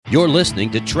You're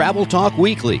listening to Travel Talk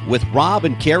Weekly with Rob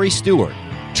and Carrie Stewart,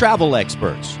 travel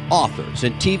experts, authors,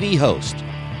 and TV hosts.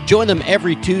 Join them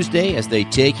every Tuesday as they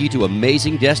take you to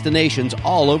amazing destinations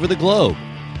all over the globe.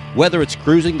 Whether it's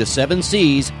cruising the seven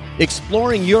seas,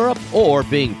 exploring Europe, or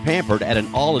being pampered at an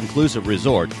all-inclusive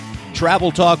resort,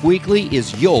 Travel Talk Weekly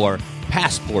is your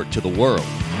passport to the world.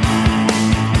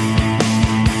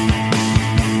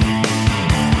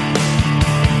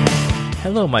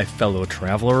 Hello, my fellow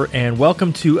traveler, and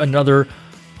welcome to another,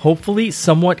 hopefully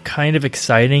somewhat kind of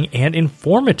exciting and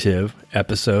informative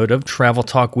episode of Travel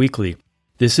Talk Weekly.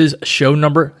 This is show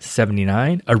number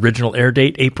 79, original air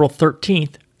date April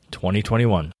 13th,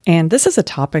 2021. And this is a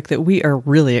topic that we are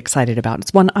really excited about.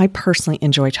 It's one I personally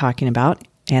enjoy talking about,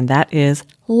 and that is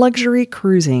luxury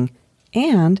cruising.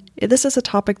 And this is a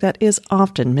topic that is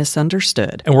often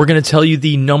misunderstood. And we're going to tell you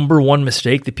the number one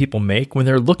mistake that people make when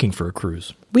they're looking for a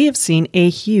cruise. We have seen a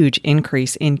huge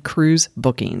increase in cruise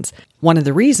bookings. One of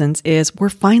the reasons is we're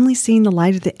finally seeing the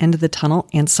light at the end of the tunnel,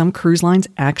 and some cruise lines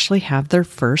actually have their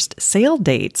first sail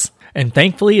dates. And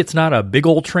thankfully, it's not a big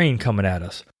old train coming at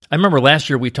us. I remember last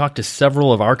year we talked to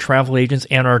several of our travel agents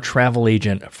and our travel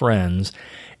agent friends,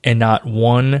 and not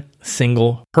one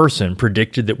single person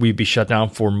predicted that we'd be shut down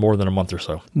for more than a month or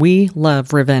so. We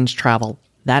love revenge travel.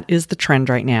 That is the trend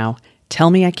right now.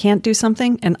 Tell me I can't do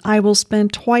something, and I will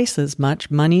spend twice as much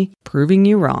money proving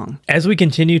you wrong. As we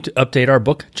continue to update our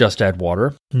book, Just Add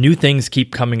Water, new things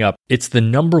keep coming up. It's the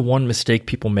number one mistake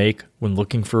people make when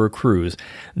looking for a cruise.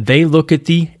 They look at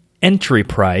the entry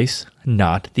price,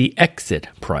 not the exit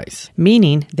price.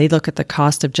 Meaning they look at the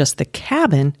cost of just the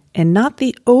cabin and not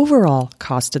the overall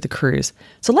cost of the cruise.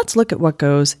 So let's look at what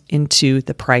goes into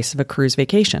the price of a cruise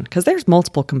vacation, because there's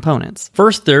multiple components.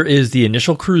 First, there is the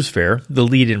initial cruise fare, the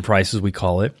lead-in price as we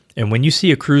call it. And when you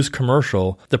see a cruise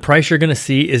commercial, the price you're going to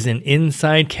see is an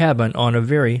inside cabin on a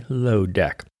very low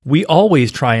deck. We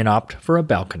always try and opt for a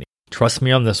balcony. Trust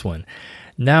me on this one.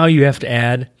 Now you have to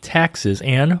add taxes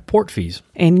and port fees.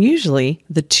 And usually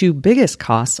the two biggest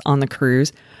costs on the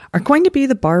cruise are going to be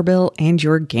the bar bill and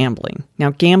your gambling.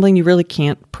 Now, gambling you really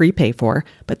can't prepay for,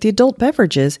 but the adult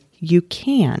beverages you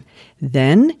can.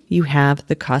 Then you have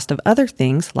the cost of other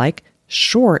things like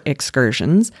shore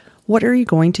excursions. What are you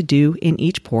going to do in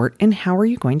each port, and how are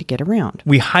you going to get around?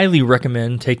 We highly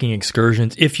recommend taking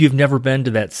excursions if you've never been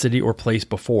to that city or place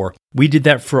before. We did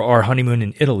that for our honeymoon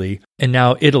in Italy, and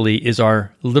now Italy is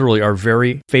literally our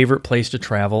very favorite place to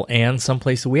travel and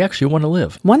someplace that we actually want to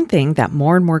live. One thing that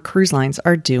more and more cruise lines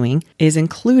are doing is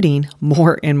including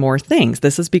more and more things.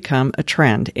 This has become a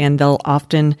trend, and they'll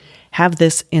often have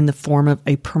this in the form of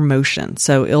a promotion.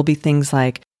 So it'll be things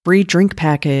like free drink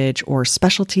package or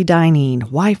specialty dining,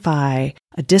 Wi-Fi,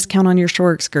 a discount on your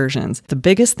shore excursions. The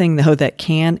biggest thing, though, that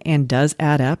can and does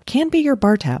add up can be your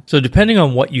bar tab. So depending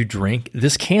on what you drink,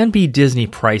 this can be Disney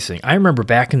pricing. I remember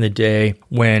back in the day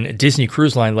when Disney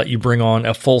Cruise Line let you bring on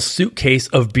a full suitcase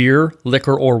of beer,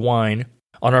 liquor, or wine.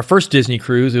 On our first Disney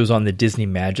cruise, it was on the Disney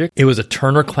Magic. It was a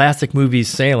Turner Classic Movies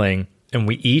sailing, and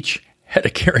we each had a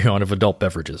carry-on of adult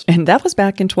beverages. And that was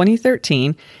back in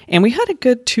 2013, and we had a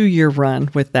good 2-year run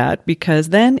with that, because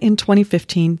then in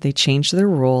 2015, they changed their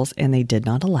rules and they did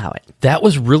not allow it. That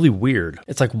was really weird.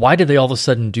 It's like, why did they all of a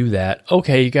sudden do that?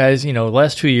 Okay, you guys, the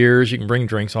last 2 years, you can bring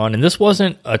drinks on, and this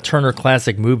wasn't a Turner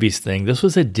Classic Movies thing. This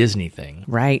was a Disney thing.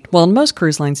 Right. Well, most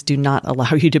cruise lines do not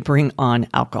allow you to bring on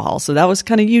alcohol, so that was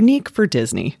kind of unique for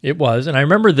Disney. It was, and I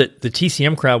remember that the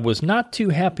TCM crowd was not too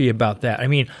happy about that. I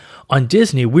mean, on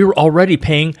Disney, we were already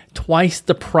paying twice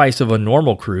the price of a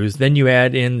normal cruise. Then you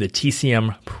add in the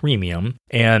TCM Premium,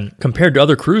 and compared to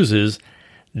other cruises,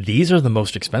 these are the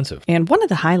most expensive. And one of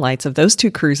the highlights of those two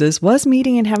cruises was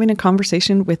meeting and having a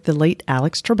conversation with the late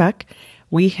Alex Trebek.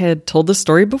 We had told the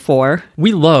story before.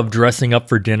 We love dressing up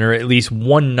for dinner at least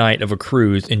one night of a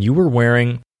cruise, and you were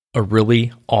wearing a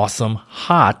really awesome,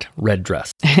 hot red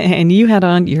dress. And you had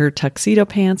on your tuxedo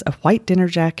pants, a white dinner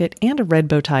jacket, and a red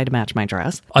bow tie to match my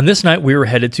dress. On this night, we were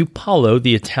headed to Palo,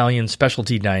 the Italian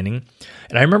specialty dining.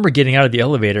 And I remember getting out of the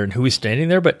elevator, and who was standing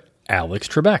there but Alex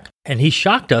Trebek. And he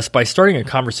shocked us by starting a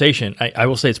conversation. I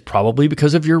will say it's probably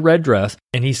because of your red dress.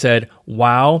 And he said,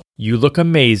 "Wow, you look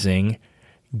amazing.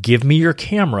 Give me your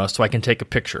camera so I can take a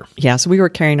picture." Yeah, so we were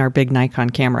carrying our big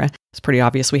Nikon camera. It's pretty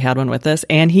obvious we had one with us,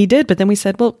 and he did. But then we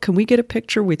said, well, can we get a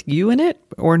picture with you in it?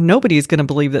 Or nobody's going to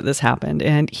believe that this happened.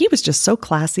 And he was just so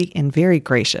classy and very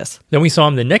gracious. Then we saw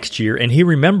him the next year, and he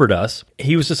remembered us.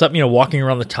 He was just up, walking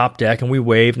around the top deck, and we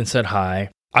waved and said hi.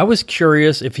 I was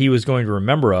curious if he was going to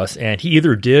remember us, and he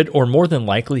either did, or more than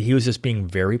likely, he was just being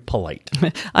very polite.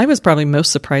 I was probably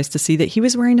most surprised to see that he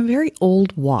was wearing a very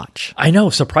old watch. I know,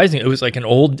 surprising. It was like an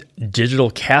old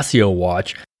digital Casio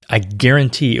watch. I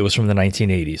guarantee it was from the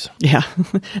 1980s. Yeah,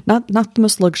 not the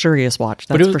most luxurious watch,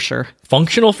 that's for sure.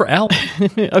 Functional for Al.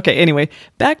 Okay, anyway,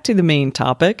 back to the main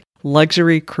topic,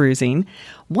 luxury cruising.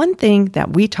 One thing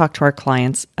that we talk to our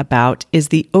clients about is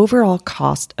the overall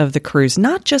cost of the cruise,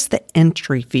 not just the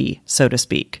entry fee, so to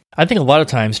speak. I think a lot of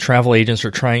times travel agents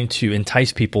are trying to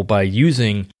entice people by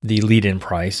using the lead-in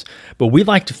price, but we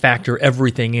like to factor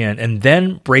everything in and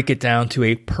then break it down to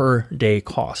a per-day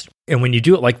cost. And when you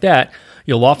do it like that,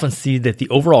 you'll often see that the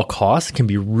overall cost can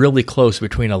be really close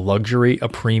between a luxury, a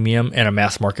premium, and a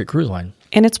mass market cruise line.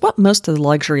 And it's what most of the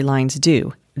luxury lines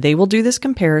do. They will do this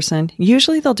comparison.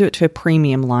 Usually they'll do it to a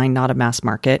premium line, not a mass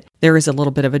market. There is a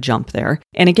little bit of a jump there.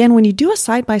 And again, when you do a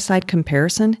side-by-side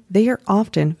comparison, they are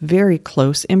often very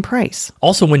close in price.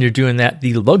 Also, when you're doing that,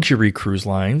 the luxury cruise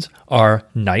lines are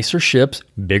nicer ships,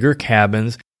 bigger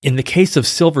cabins. In the case of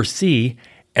Silver Sea,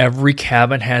 every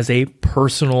cabin has a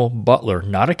personal butler,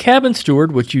 not a cabin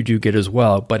steward, which you do get as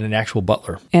well, but an actual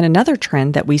butler. And another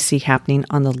trend that we see happening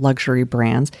on the luxury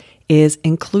brands is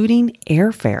including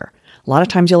airfare. A lot of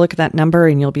times you'll look at that number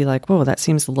and you'll be like, whoa, that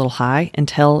seems a little high,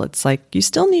 until it's like you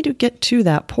still need to get to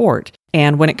that port.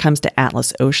 And when it comes to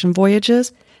Atlas Ocean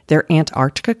voyages, their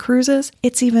Antarctica cruises,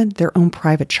 it's even their own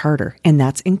private charter, and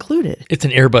that's included. It's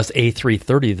an Airbus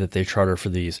A330 that they charter for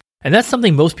these. And that's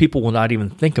something most people will not even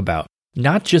think about.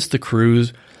 Not just the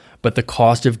cruise, but the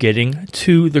cost of getting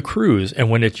to the cruise.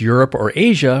 And when it's Europe or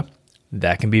Asia,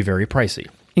 that can be very pricey.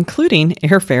 Including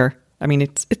airfare. I mean,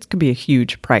 it could be a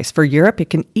huge price. For Europe,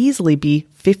 it can easily be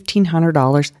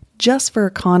 $1,500 just for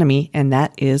economy, and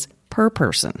that is per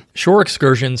person. Shore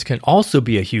excursions can also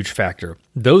be a huge factor.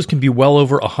 Those can be well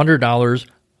over $100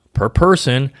 per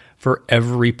person for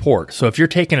every port. So if you're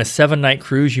taking a 7-night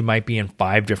cruise, you might be in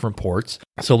 5 different ports.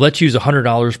 So let's use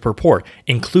 $100 per port.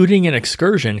 Including an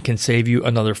excursion can save you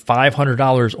another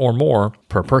 $500 or more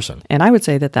per person. And I would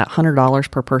say that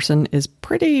 $100 per person is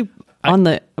pretty on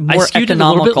the more I skewed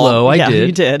economical. It a little bit low. Yeah, I did.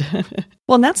 You did.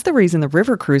 Well, and that's the reason the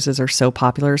river cruises are so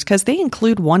popular, is because they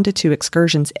include 1 to 2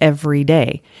 excursions every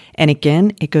day. And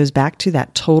again, it goes back to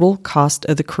that total cost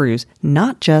of the cruise,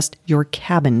 not just your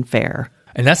cabin fare.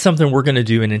 And that's something we're going to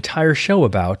do an entire show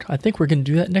about. I think we're going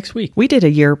to do that next week. We did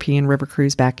a European river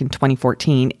cruise back in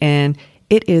 2014, and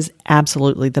it is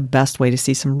absolutely the best way to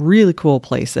see some really cool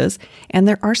places. And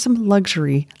there are some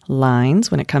luxury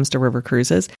lines when it comes to river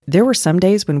cruises. There were some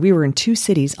days when we were in 2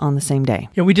 cities on the same day.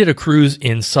 Yeah, we did a cruise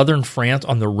in southern France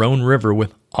on the Rhone River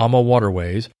with AMA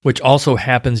Waterways, which also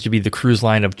happens to be the cruise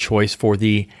line of choice for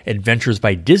the Adventures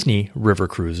by Disney river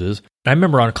cruises. I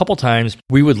remember on a couple times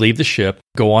we would leave the ship,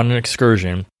 go on an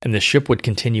excursion, and the ship would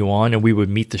continue on and we would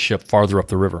meet the ship farther up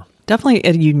the river. Definitely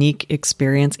a unique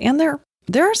experience. And there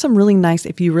are some really nice,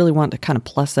 if you really want to kind of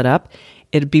plus it up,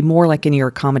 it'd be more like in your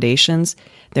accommodations.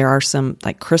 There are some,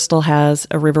 like Crystal has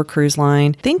a river cruise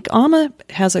line. I think AMA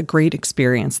has a great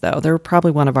experience, though. They're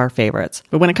probably one of our favorites.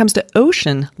 But when it comes to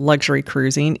ocean luxury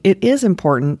cruising, it is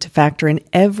important to factor in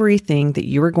everything that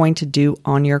you are going to do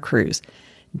on your cruise.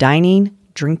 Dining,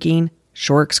 drinking,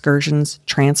 shore excursions,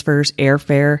 transfers,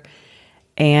 airfare.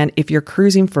 And if you're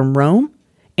cruising from Rome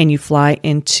and you fly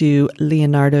into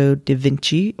Leonardo da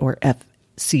Vinci, or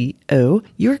FCO,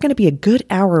 you're going to be a good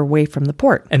hour away from the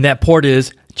port. And that port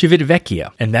is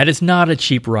Civitavecchia. And that is not a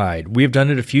cheap ride. We've done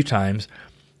it a few times.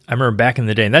 I remember back in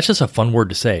the day, and that's just a fun word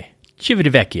to say.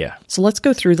 Civitavecchia. So let's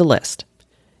go through the list.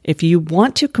 If you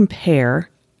want to compare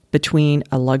between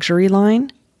a luxury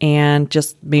line and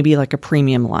just maybe like a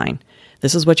premium line,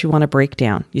 this is what you want to break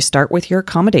down. You start with your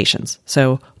accommodations.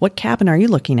 So what cabin are you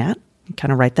looking at? You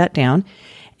kind of write that down.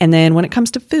 And then when it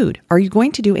comes to food, are you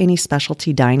going to do any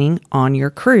specialty dining on your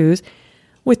cruise?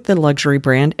 With the luxury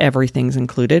brand, everything's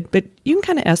included, but you can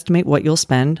kind of estimate what you'll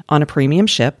spend on a premium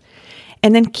ship.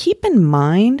 And then keep in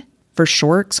mind, for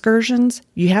shore excursions,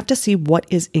 you have to see what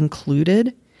is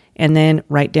included and then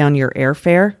write down your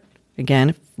airfare.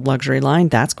 Again, luxury line,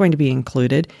 that's going to be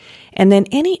included. And then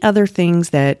any other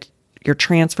things that your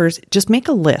transfers, just make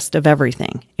a list of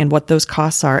everything and what those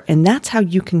costs are. And that's how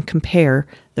you can compare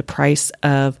the price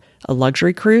of a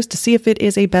luxury cruise to see if it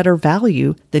is a better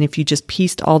value than if you just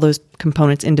pieced all those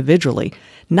components individually.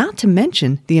 Not to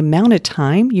mention the amount of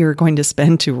time you're going to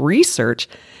spend to research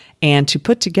and to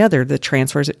put together the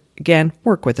transfers. Again,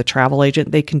 work with a travel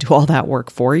agent. They can do all that work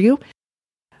for you.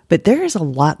 But there is a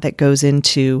lot that goes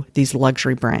into these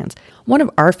luxury brands. One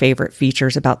of our favorite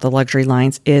features about the luxury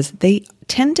lines is they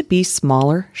tend to be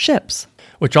smaller ships.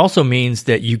 Which also means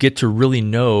that you get to really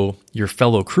know your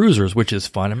fellow cruisers, which is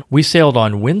fun. We sailed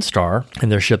on Windstar and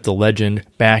their ship, the Legend,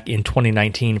 back in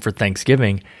 2019 for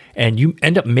Thanksgiving, and you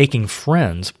end up making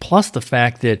friends. Plus the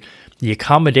fact that the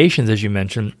accommodations, as you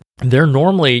mentioned, they're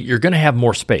normally, you're going to have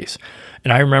more space.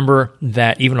 And I remember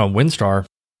that even on Windstar,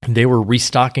 they were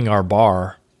restocking our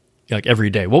bar like every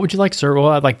day. What would you like, sir? Well,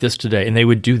 I'd like this today. And they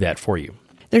would do that for you.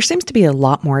 There seems to be a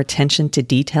lot more attention to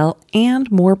detail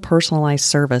and more personalized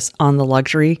service on the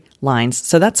luxury lines.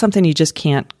 So that's something you just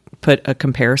can't put a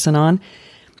comparison on.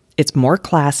 It's more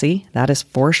classy, that is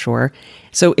for sure.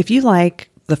 So if you like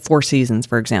the Four Seasons,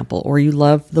 for example, or you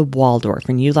love the Waldorf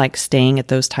and you like staying at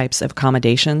those types of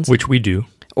accommodations, which we do,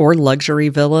 or luxury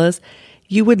villas,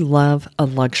 you would love a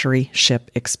luxury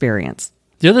ship experience.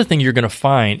 The other thing you're going to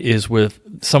find is with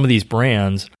some of these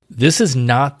brands, this is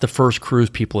not the first cruise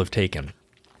people have taken.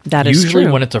 That is Usually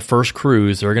true. when it's a first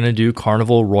cruise, they're going to do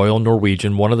Carnival, Royal,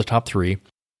 Norwegian, one of the top three.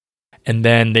 And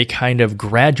then they kind of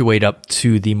graduate up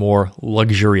to the more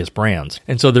luxurious brands.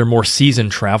 And so they're more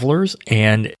seasoned travelers,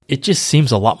 and it just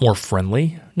seems a lot more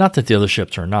friendly. Not that the other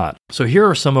ships are not. So here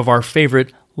are some of our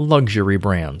favorite luxury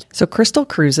brands. So Crystal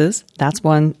Cruises, that's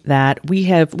one that we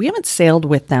haven't sailed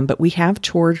with them, but we have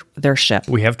toured their ship.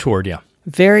 We have toured, yeah.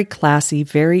 Very classy,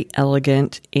 very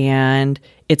elegant, and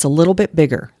it's a little bit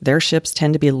bigger. Their ships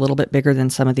tend to be a little bit bigger than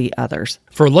some of the others.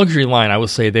 For a luxury line, I would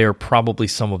say they are probably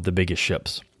some of the biggest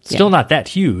ships. Still not that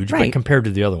huge, Right. but compared to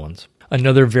the other ones.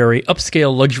 Another very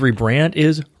upscale luxury brand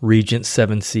is Regent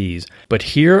Seven Seas. But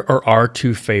here are our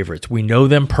two favorites. We know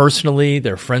them personally.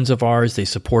 They're friends of ours. They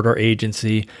support our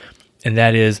agency. And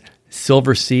that is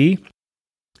Silversea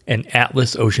and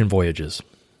Atlas Ocean Voyages.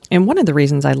 And one of the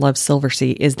reasons I love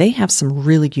Silversea is they have some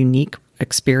really unique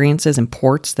experiences and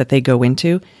ports that they go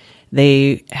into.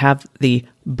 They have the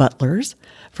butlers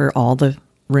for all the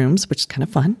rooms, which is kind of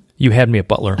fun. You had me at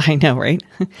Butler. I know, right?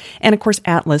 And of course,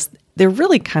 Atlas, they're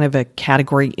really kind of a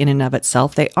category in and of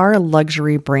itself. They are a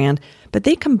luxury brand, but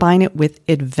they combine it with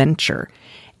adventure.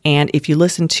 And if you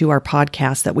listen to our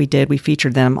podcast that we did, we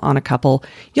featured them on a couple,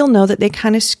 you'll know that they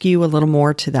kind of skew a little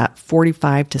more to that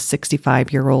 45 to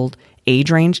 65-year-old age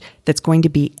range that's going to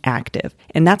be active.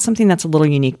 And that's something that's a little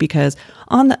unique because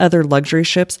on the other luxury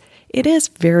ships, it is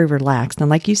very relaxed. And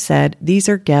like you said, these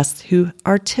are guests who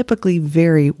are typically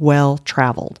very well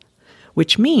traveled,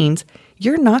 which means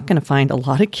you're not going to find a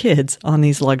lot of kids on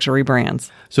these luxury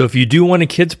brands. So if you do want a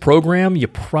kids program, you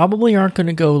probably aren't going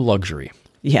to go luxury.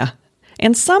 Yeah.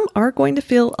 And some are going to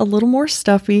feel a little more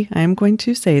stuffy. I am going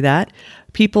to say that.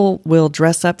 People will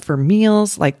dress up for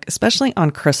meals, like especially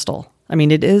on Crystal. I mean,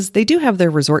 they do have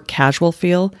their resort casual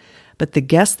feel, but the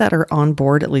guests that are on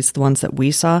board, at least the ones that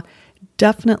we saw,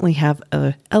 definitely have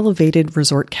a elevated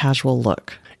resort casual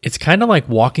look. It's kind of like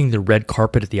walking the red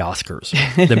carpet at the Oscars.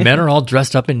 The men are all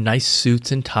dressed up in nice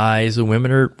suits and ties. The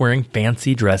women are wearing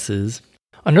fancy dresses.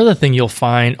 Another thing you'll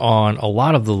find on a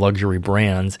lot of the luxury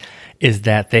brands is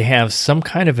that they have some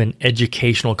kind of an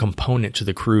educational component to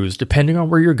the cruise, depending on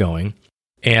where you're going.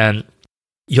 And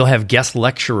you'll have guest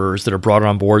lecturers that are brought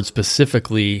on board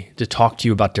specifically to talk to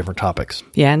you about different topics.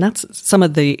 Yeah, and that's some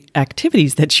of the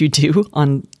activities that you do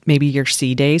on maybe your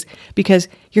sea days, because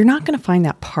you're not going to find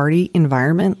that party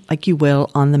environment like you will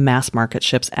on the mass market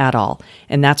ships at all.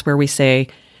 And that's where we say,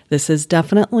 this is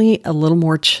definitely a little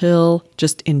more chill,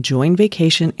 just enjoying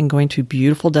vacation and going to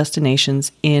beautiful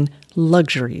destinations in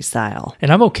luxury style.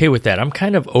 And I'm okay with that. I'm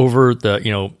kind of over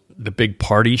the big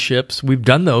party ships. We've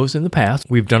done those in the past.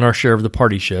 We've done our share of the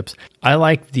party ships. I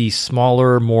like the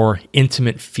smaller, more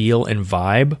intimate feel and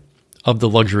vibe of the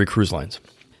luxury cruise lines.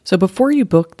 So before you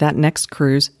book that next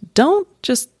cruise, don't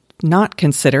just not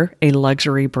consider a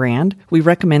luxury brand. We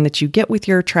recommend that you get with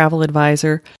your travel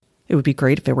advisor. It would be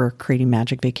great if it were Creating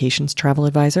Magic Vacations travel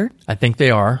advisor. I think they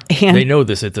are. And they know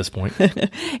this at this point.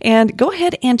 And go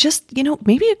ahead and just,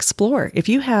 maybe explore. If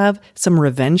you have some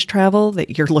revenge travel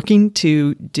that you're looking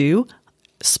to do,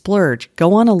 splurge.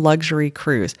 Go on a luxury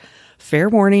cruise. Fair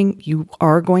warning, you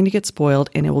are going to get spoiled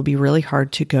and it will be really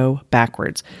hard to go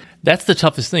backwards. That's the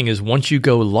toughest thing is once you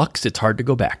go luxe, it's hard to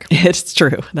go back. It's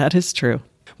true. That is true.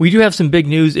 We do have some big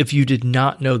news. If you did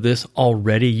not know this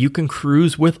already, you can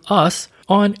cruise with us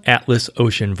on Atlas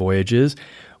Ocean Voyages.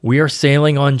 We are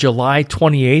sailing on July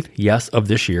 28th, yes, of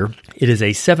this year. It is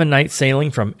a 7-night sailing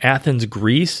from Athens,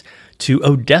 Greece to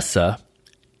Odessa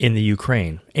in the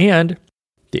Ukraine. And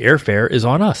the airfare is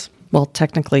on us. Well,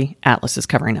 technically, Atlas is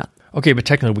covering up. Okay, but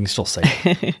technically we can still say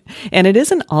it. And it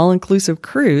is an all-inclusive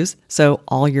cruise, so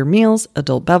all your meals,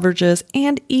 adult beverages,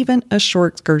 and even a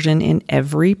short excursion in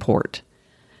every port.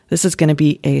 This is going to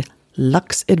be a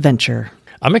luxe adventure.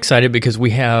 I'm excited because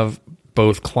we have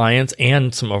both clients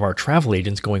and some of our travel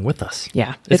agents going with us.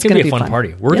 Yeah, it's going to be a fun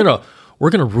party. We're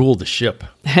gonna rule the ship.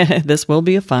 This will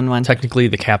be a fun one. Technically,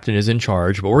 the captain is in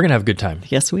charge, but we're gonna have a good time.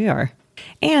 Yes, we are.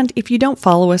 And if you don't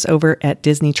follow us over at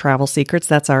Disney Travel Secrets,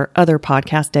 that's our other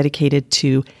podcast dedicated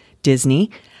to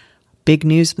Disney, Big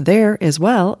news there as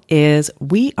well is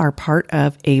we are part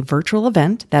of a virtual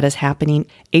event that is happening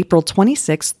April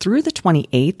 26th through the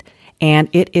 28th, and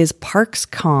it is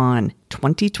ParksCon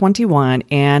 2021,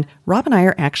 and Rob and I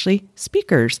are actually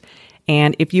speakers.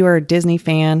 And if you are a Disney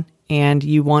fan and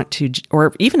you want to,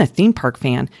 or even a theme park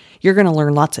fan, you're going to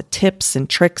learn lots of tips and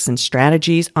tricks and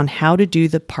strategies on how to do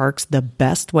the parks the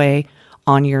best way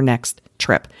on your next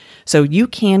trip. So you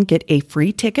can get a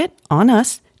free ticket on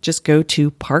us. Just go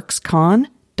to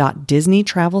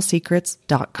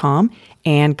parkscon.disneytravelsecrets.com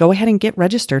and go ahead and get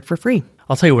registered for free.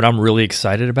 I'll tell you what I'm really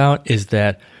excited about is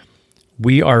that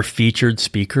we are featured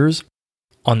speakers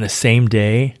on the same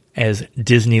day as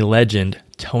Disney legend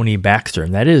Tony Baxter,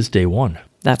 and that is day one.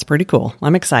 That's pretty cool.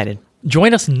 I'm excited.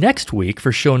 Join us next week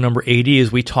for show number 80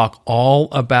 as we talk all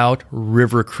about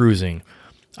river cruising.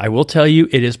 I will tell you,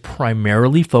 it is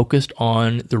primarily focused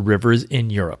on the rivers in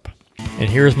Europe. And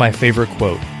here's my favorite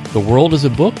quote. The world is a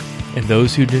book, and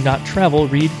those who do not travel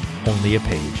read only a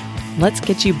page. Let's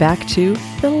get you back to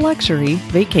the luxury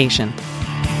vacation.